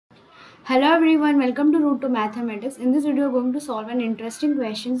Hello everyone, welcome to Root to Mathematics. In this video, we are going to solve an interesting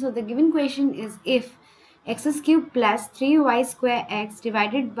question. So the given question is if x cube plus 3y square x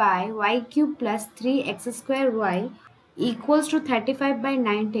divided by y cube plus 3x square y equals to 35 by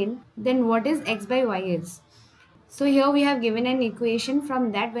 19, then what is x by y is? So here we have given an equation.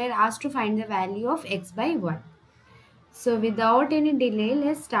 From that we are asked to find the value of x by y. So without any delay,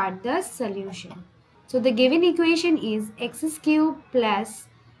 let's start the solution. So the given equation is x cube plus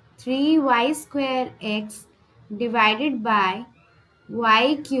 3y square x divided by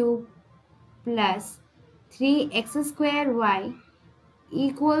y cube plus 3x square y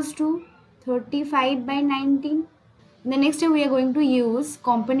equals to 35 by 19. The next step we are going to use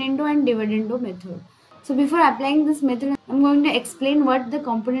componendo and dividendo method. So before applying this method, I'm going to explain what the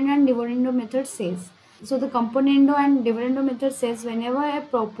componendo and dividendo method says. So the componendo and dividendo method says whenever a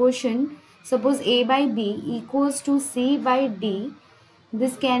proportion, suppose a by b equals to c by d,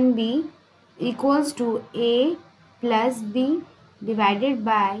 this can be equals to a plus b divided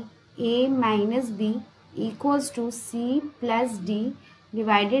by a minus b equals to c plus d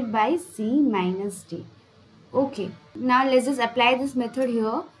divided by c minus d. Okay, now let's just apply this method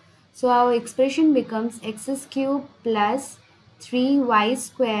here. So our expression becomes x cube plus 3y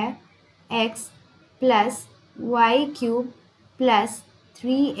square x plus y cube plus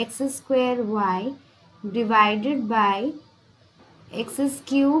 3x square y divided by x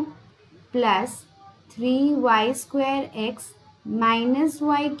cube plus 3y square x minus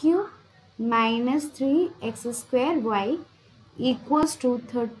y cube minus 3x square y equals to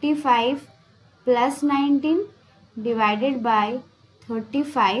 35 plus 19 divided by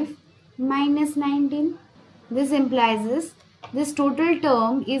 35 minus 19. This implies this total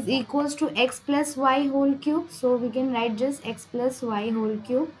term is equals to x plus y whole cube. So we can write just x plus y whole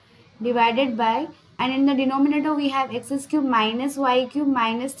cube divided by, and in the denominator we have x cube minus y cube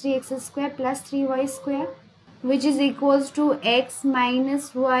minus 3x square plus 3y square, which is equals to x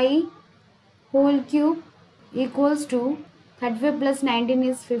minus y whole cube equals to 35 plus 19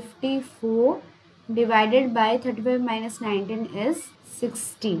 is 54 divided by 35 minus 19 is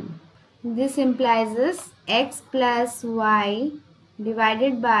 16. This implies x plus y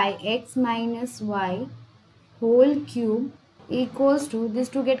divided by x minus y whole cube equals to, this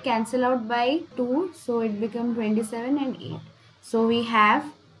to get cancelled out by 2, so it becomes 27 and 8. So we have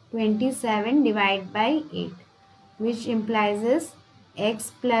 27 divided by 8, which implies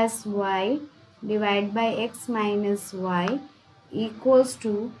x plus y divided by x minus y equals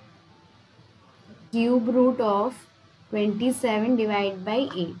to cube root of 27 divided by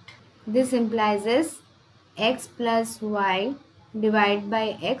 8. This implies x plus y divided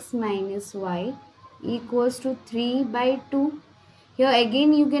by x minus y equals to 3 by 2. Here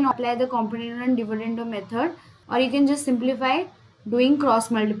again you can apply the componendo and dividendo method, or you can just simplify doing cross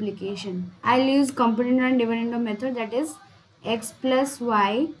multiplication. I'll use componendo and dividendo method, that is x plus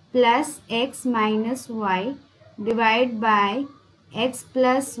y plus x minus y divided by x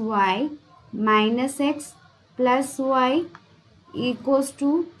plus y minus x plus y equals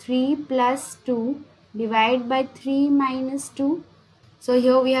to 3 plus 2 divided by 3 minus 2. So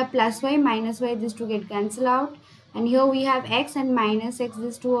here we have plus y minus y, this to get cancelled out, and here we have x and minus x,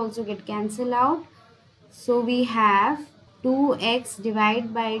 this to also get cancelled out. So we have 2x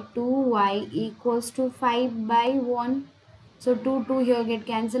divided by 2y equals to 5 by 1. So 2 here get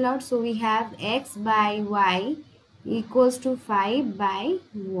cancelled out, so we have x by y equals to 5 by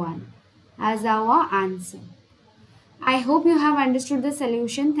 1 as our answer. I hope you have understood the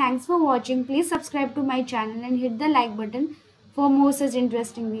solution. Thanks for watching. Please subscribe to my channel and hit the like button for more such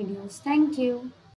interesting videos. Thank you.